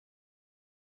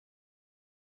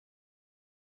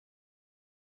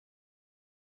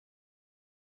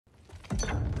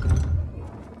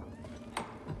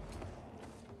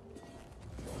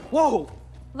Whoa!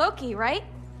 Loki, right?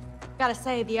 Gotta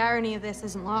say, the irony of this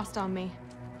isn't lost on me.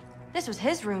 This was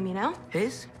his room, you know?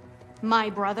 His? My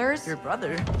brother's. Your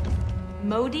brother?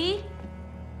 Modi?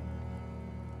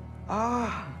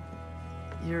 Ah,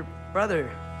 your brother.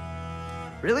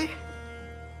 Really?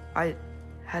 I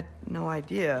had no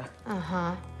idea.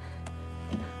 Uh-huh.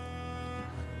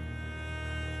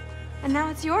 And now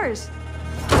it's yours.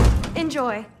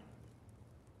 Enjoy.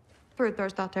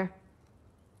 Thrud'a's.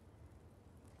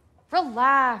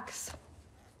 Relax.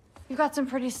 You've got some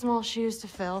pretty small shoes to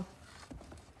fill.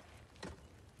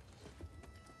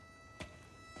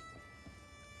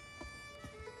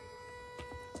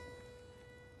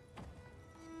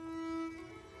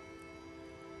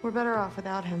 We're better off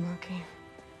without him, Loki.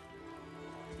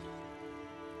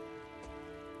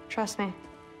 Trust me.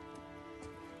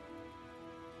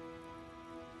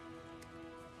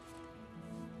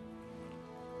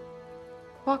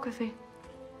 Walk with me.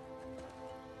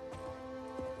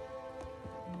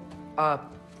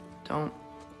 Don't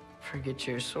forget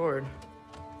your sword.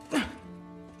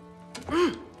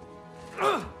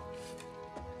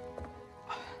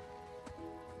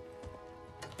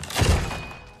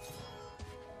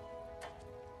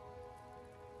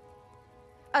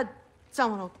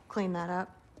 Someone will clean that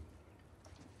up.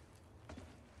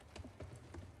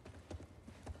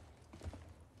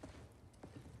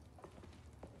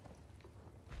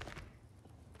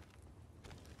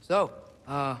 So,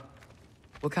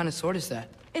 what kind of sword is that?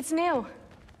 It's new.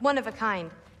 One of a kind.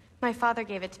 My father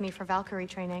gave it to me for Valkyrie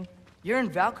training. You're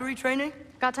in Valkyrie training?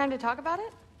 Got time to talk about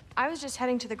it? I was just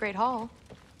heading to the Great Hall.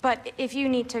 But if you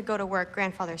need to go to work,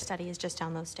 Grandfather's study is just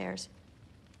down those stairs.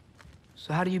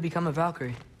 So how do you become a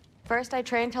Valkyrie? First, I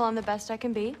train till I'm the best I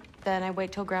can be. Then I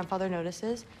wait till Grandfather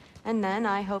notices. And then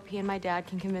I hope he and my dad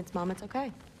can convince Mom it's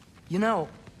okay. You know,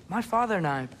 my father and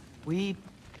I, we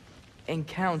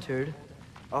encountered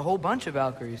a whole bunch of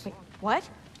Valkyries. Wait, what?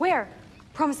 Where?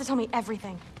 Promise to tell me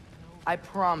everything. I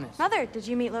promise. Mother, did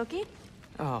you meet Loki?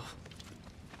 Oh,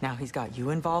 now he's got you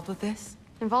involved with this?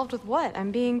 Involved with what?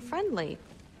 I'm being friendly.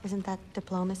 Isn't that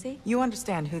diplomacy? You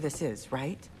understand who this is,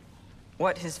 right?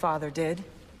 What his father did?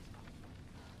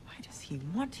 Why does he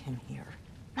want him here?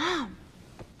 Mom!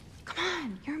 Come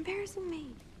on, you're embarrassing me.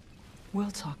 We'll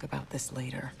talk about this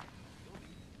later.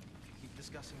 Keep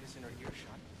discussing this in our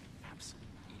earshot. Absolute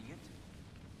idiot.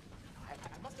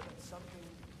 I must have done something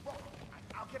wrong.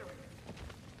 I'll get her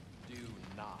in here. Do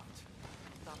not.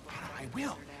 I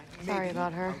will. Sorry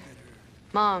about her.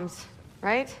 Moms,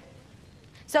 right?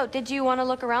 So, did you want to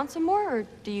look around some more, or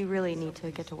do you really need to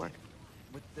get to work?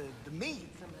 With the me.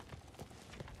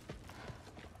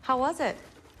 How was it?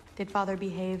 Did Father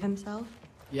behave himself?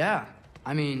 Yeah,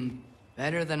 I mean,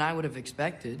 better than I would have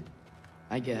expected,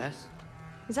 I guess.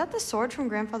 Is that the sword from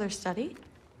Grandfather's study?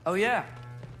 Oh yeah,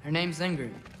 her name's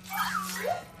Ingrid.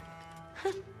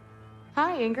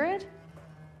 Hi, Ingrid.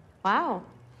 Wow,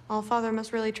 All-Father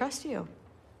must really trust you.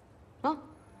 Well,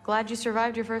 glad you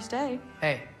survived your first day.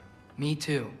 Hey, me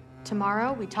too.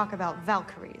 Tomorrow, we talk about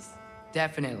Valkyries.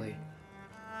 Definitely.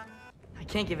 I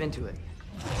can't give into it.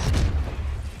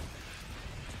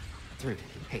 Thrud,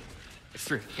 hey. It's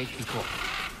Thrud. Hey, be cool.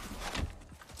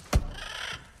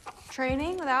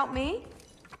 Training without me?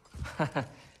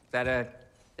 That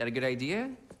a good idea?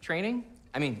 Training?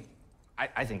 I mean,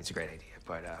 I think it's a great idea,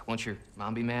 but won't your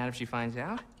mom be mad if she finds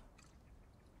out?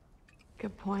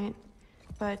 Good point.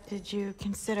 But did you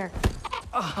consider...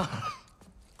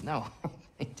 No,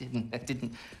 it didn't. That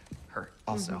didn't hurt,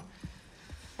 also.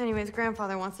 Anyways,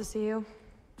 Grandfather wants to see you.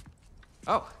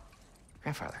 Oh,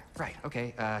 Grandfather. Right,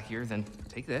 okay. Here, then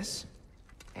take this.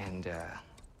 And,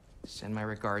 send my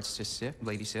regards to Sif,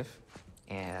 Lady Sif.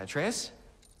 And, Atreus.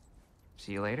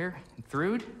 See you later. And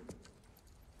Thrud.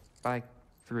 Bye,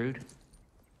 Thrud.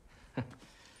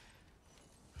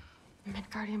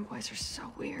 Midgardian boys are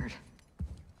so weird.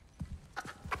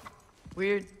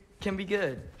 Weird can be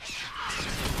good.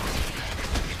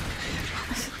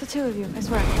 The two of you, I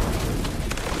swear.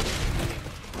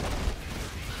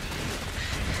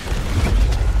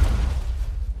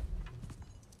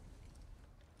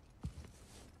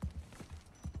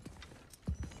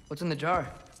 What's in the jar?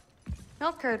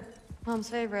 Milk curd, Mom's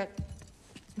favorite.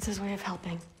 It's his way of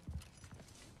helping.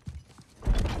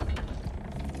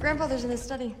 Grandfather's in his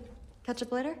study. Catch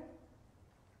up later?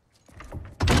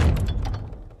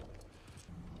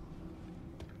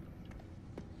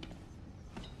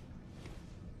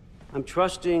 I'm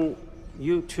trusting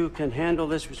you two can handle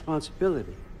this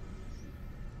responsibility.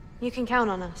 You can count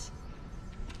on us.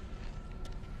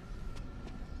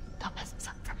 Don't mess this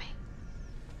up for me.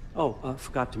 Oh,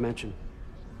 forgot to mention.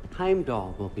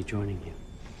 Heimdall will be joining you.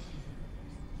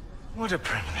 What a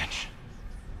privilege.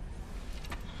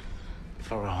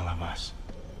 For all of us.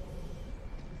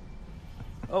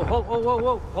 Oh, whoa, whoa, whoa,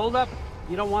 whoa, hold up.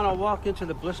 You don't want to walk into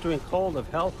the blistering cold of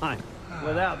Helheim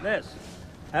without this.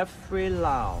 Every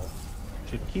Lau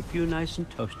should keep you nice and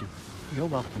toasty. You're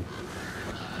welcome.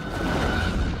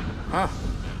 Huh.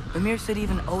 Ymir said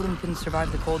even Odin couldn't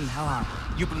survive the cold in Helheim.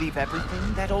 You believe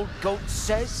everything that old goat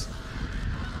says?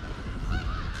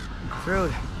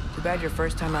 Thrud, too bad your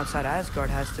first time outside Asgard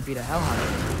has to be to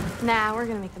Helheim. Nah, we're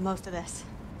gonna make the most of this.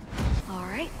 All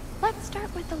right, let's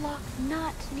start with the lock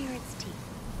not near its teeth.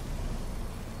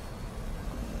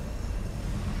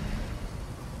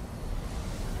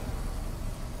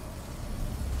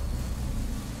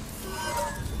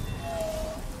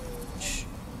 Shh.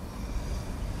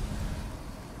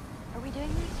 Are we doing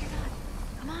this or not?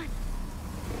 Come on.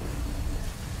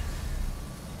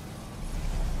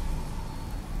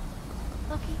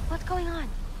 Loki, what's going on?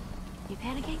 You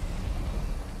panicking?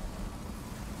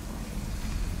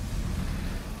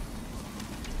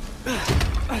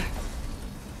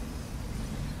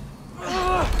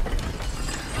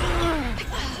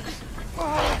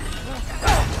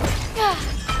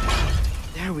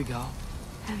 There we go.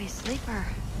 Heavy sleeper.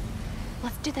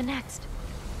 Let's do the next.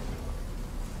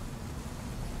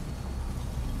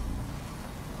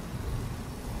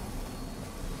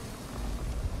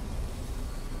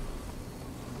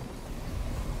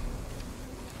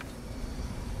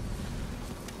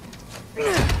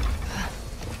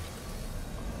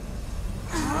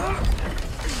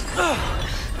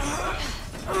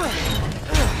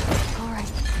 All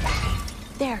right.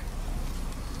 There.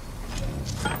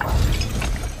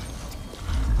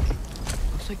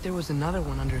 Looks like there was another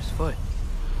one under his foot.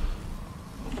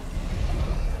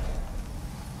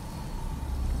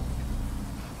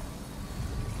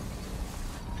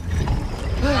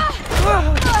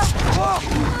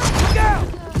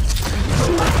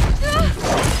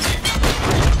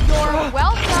 You're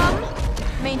welcome,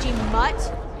 mangy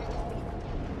mutt.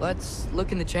 Let's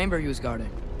look in the chamber he was guarding.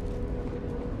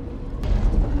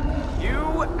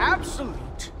 You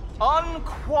absolute,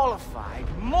 unqualified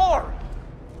moron!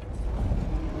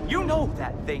 You know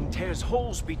that thing tears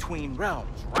holes between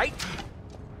realms, right?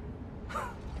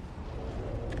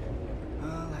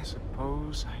 Well, I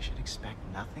suppose I should expect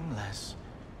nothing less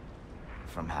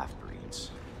from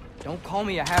half-breeds. Don't call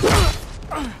me a half.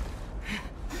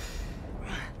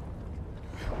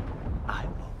 I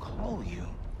will call you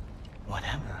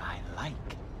whatever I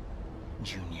like,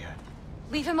 Junior.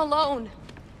 Leave him alone.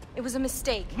 It was a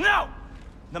mistake. No!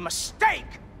 The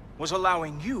mistake was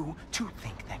allowing you to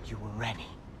think that you were ready.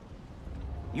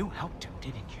 You helped him,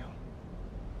 didn't you?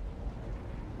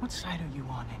 What side are you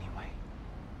on anyway,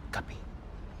 Guppy?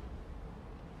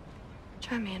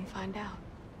 Try me and find out.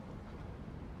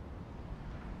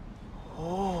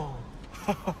 Oh.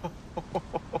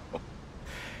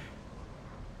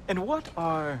 And what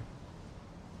are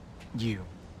you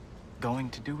going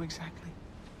to do exactly?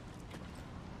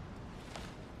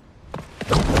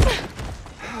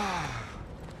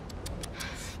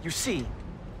 You see,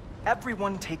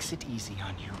 everyone takes it easy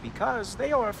on you because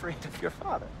they are afraid of your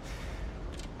father.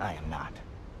 I am not.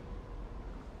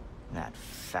 That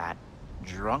fat,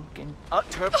 drunken,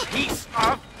 utter piece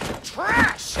of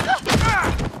trash!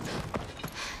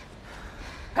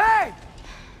 Hey!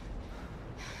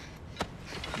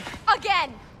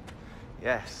 Again!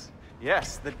 Yes,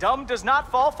 yes, the dumb does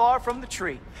not fall far from the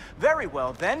tree. Very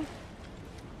well, then.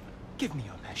 Give me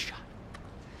your best shot.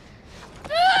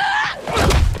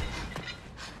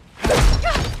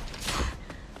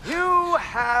 You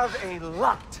have a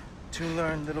lot to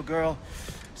learn, little girl.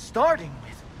 Starting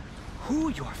with who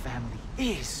your family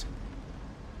is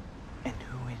and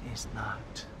who it is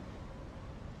not.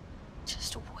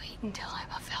 Just wait until I'm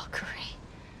a Valkyrie.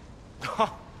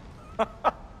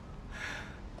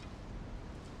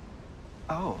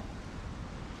 Oh.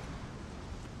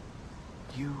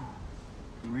 You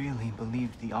really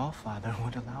believed the Allfather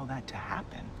would allow that to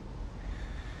happen?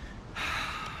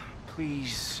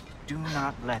 Please do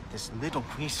not let this little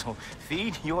weasel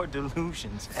feed your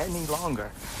delusions any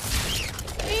longer.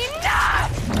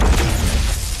 Enough!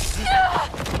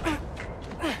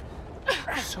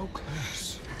 So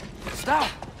close. Stop!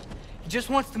 He just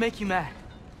wants to make you mad.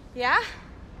 Yeah?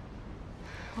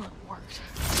 Well, it worked.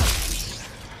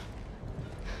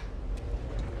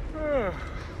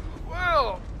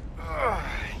 Well,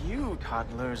 you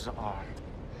toddlers are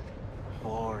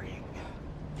boring.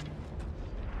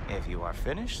 If you are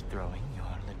finished throwing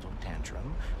your little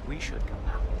tantrum, we should go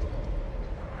now.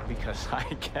 Because I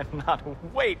cannot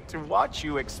wait to watch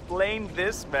you explain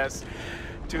this mess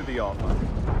to the All-Father.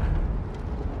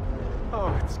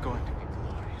 Oh, it's going to be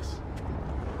glorious.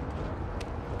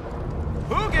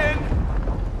 Hugin!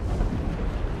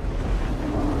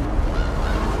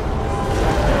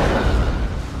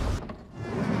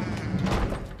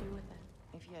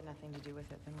 If he had nothing to do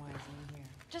with it, then why isn't he here?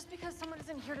 Just because someone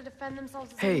isn't here to defend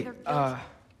themselves doesn't mean Hey, they're guilty.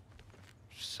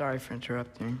 sorry for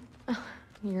interrupting.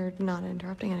 You're not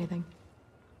interrupting anything.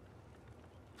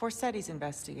 Forseti's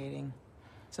investigating,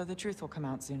 so the truth will come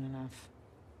out soon enough.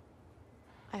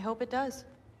 I hope it does.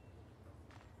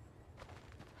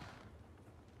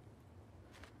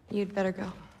 You'd better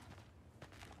go.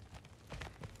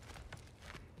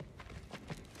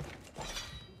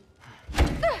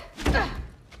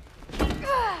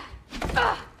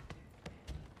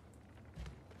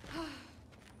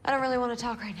 I don't really want to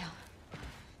talk right now.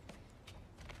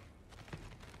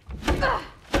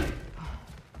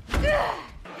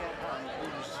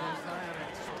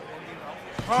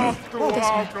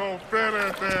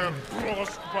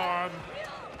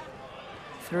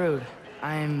 Thrud,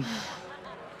 I'm...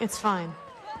 It's fine.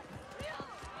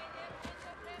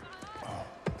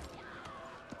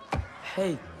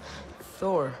 Hey,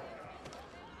 Thor.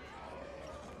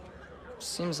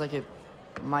 Seems like it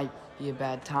might be a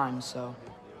bad time, so...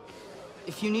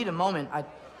 If you need a moment, I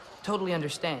totally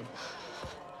understand.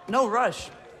 No rush,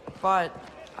 but...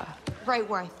 Right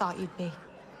where I thought you'd be.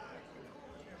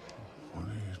 What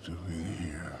are you doing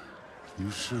here? You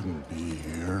shouldn't be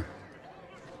here.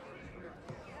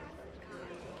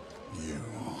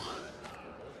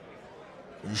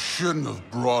 You shouldn't have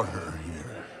brought her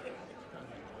here.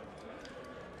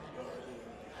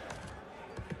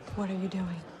 What are you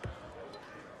doing?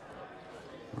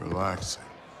 Relaxing.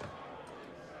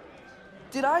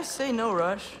 Did I say no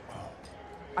rush?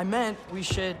 I meant we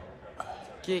should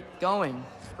get going,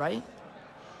 right?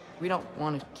 We don't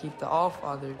want to keep the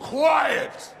Allfather...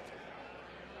 Quiet!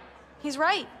 He's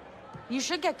right. You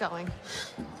should get going.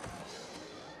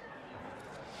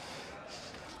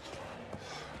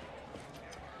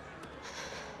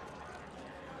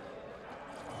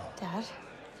 Dad?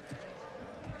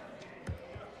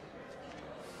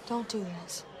 Don't do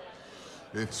this.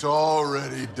 It's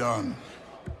already done.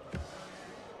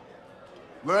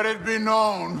 Let it be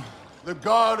known, the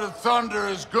God of Thunder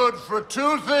is good for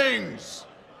two things.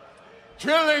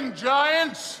 Killing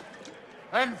giants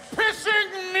and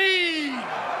pissing me!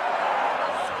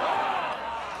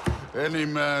 Any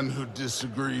man who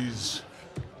disagrees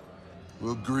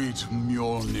will greet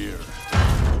Mjolnir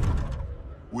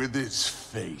with its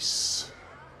face.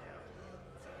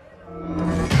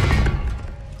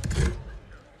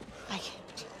 I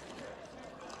can't.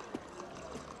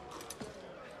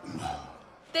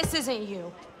 This isn't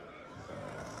you.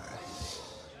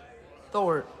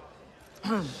 Thor...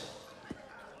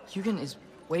 Hugin is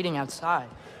waiting outside.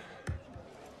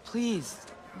 Please,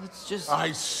 let's just...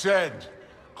 I said,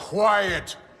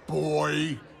 quiet,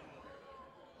 boy.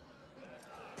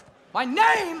 My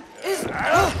name is...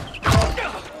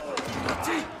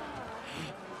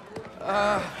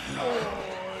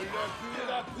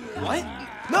 What?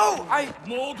 No, I...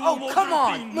 Oh, come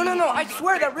on! No, I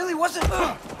swear that really wasn't...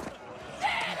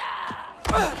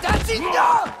 That's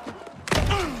enough!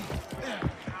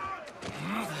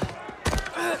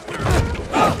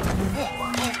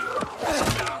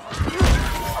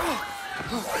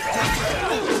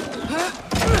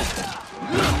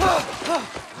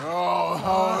 Oh,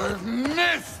 how I've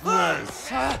missed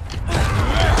this!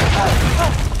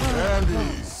 And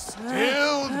he's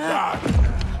still got it.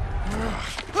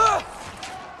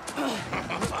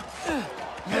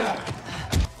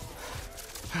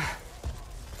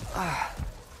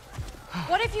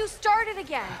 What if you started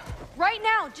again? Right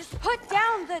now, just put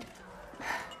down the...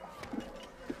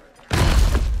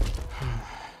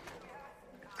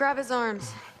 Grab his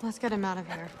arms. Let's get him out of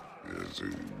here. It's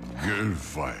a good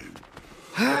fight.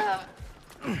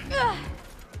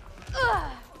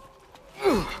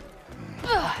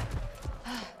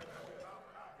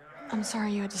 I'm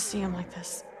sorry you had to see him like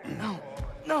this.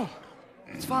 No,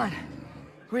 it's fine.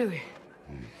 Really.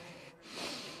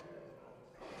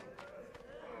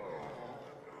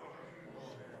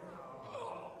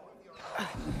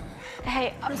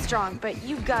 Hey, I'm strong, but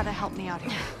you gotta help me out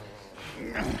here.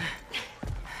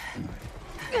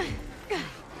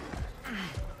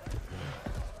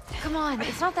 Come on,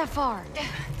 it's not that far.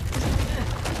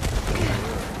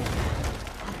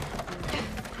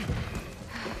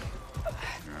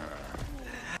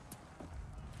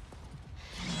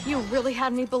 You really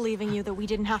had me believing you that we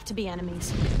didn't have to be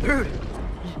enemies. Dude,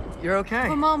 you're okay.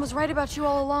 My mom was right about you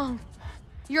all along.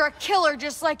 You're a killer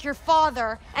just like your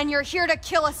father, and you're here to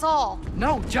kill us all.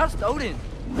 No, just Odin.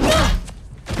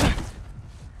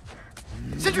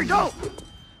 Sindri, don't!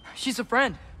 She's a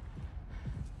friend.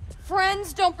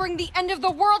 Friends don't bring the end of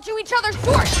the world to each other's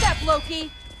doorstep,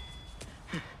 Loki!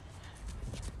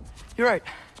 You're right.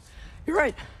 You're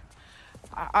right.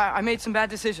 I made some bad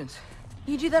decisions.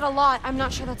 You do that a lot. I'm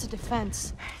not sure that's a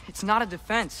defense. It's not a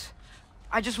defense.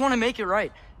 I just want to make it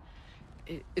right.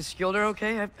 Is Skilder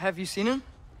okay? Have you seen him?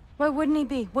 Why wouldn't he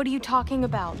be? What are you talking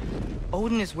about?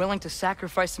 Odin is willing to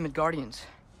sacrifice the Midgardians.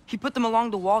 He put them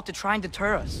along the wall to try and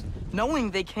deter us,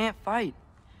 knowing they can't fight.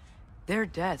 Their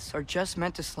deaths are just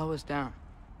meant to slow us down.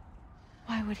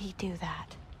 Why would he do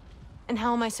that? And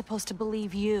how am I supposed to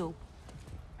believe you?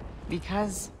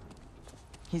 Because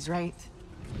he's right.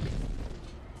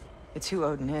 It's who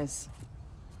Odin is.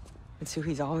 It's who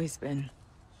he's always been.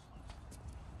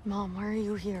 Mom, why are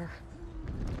you here?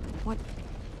 What?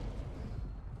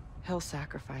 He'll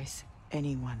sacrifice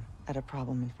anyone at a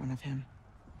problem in front of him.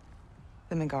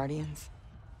 The Midgardians.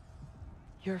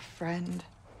 Your friend.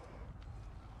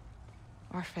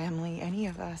 Our family, any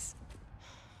of us.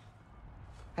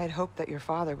 I had hoped that your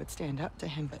father would stand up to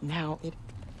him, but now it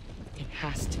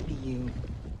has to be you.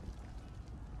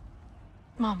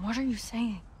 Mom, what are you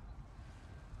saying?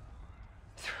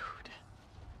 Thrud'a.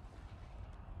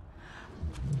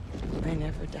 I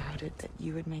never doubted that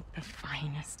you would make the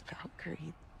finest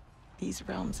Valkyrie these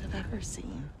realms have ever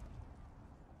seen.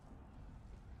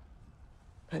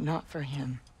 But not for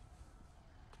him.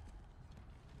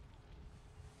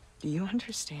 Do you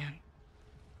understand?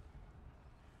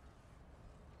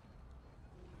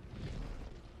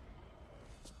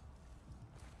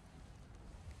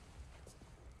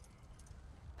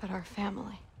 But our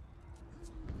family.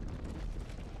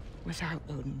 Without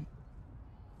Odin,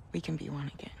 we can be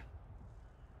one again.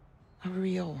 A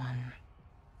real one.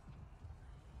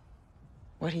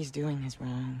 What he's doing is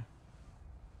wrong.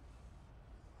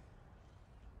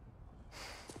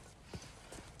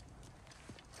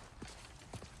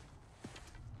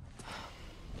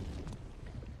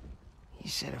 He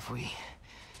said if we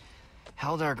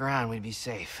held our ground, we'd be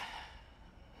safe.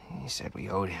 He said we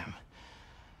owed him.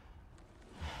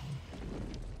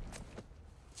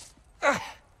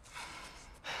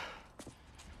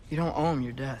 You don't owe him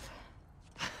your death.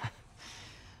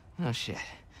 No shit.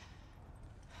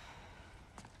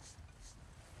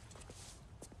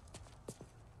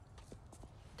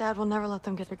 Dad will never let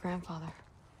them get to grandfather.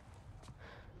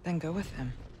 Then go with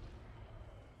him.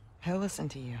 He'll listen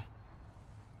to you.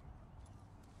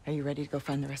 Are you ready to go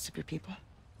find the rest of your people?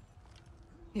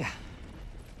 Yeah.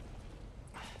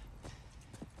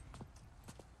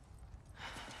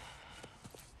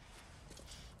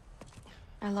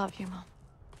 I love you, Mom.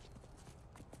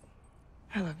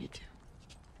 I love you too.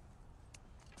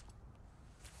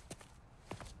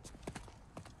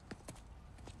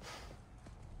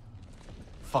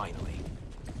 Finally.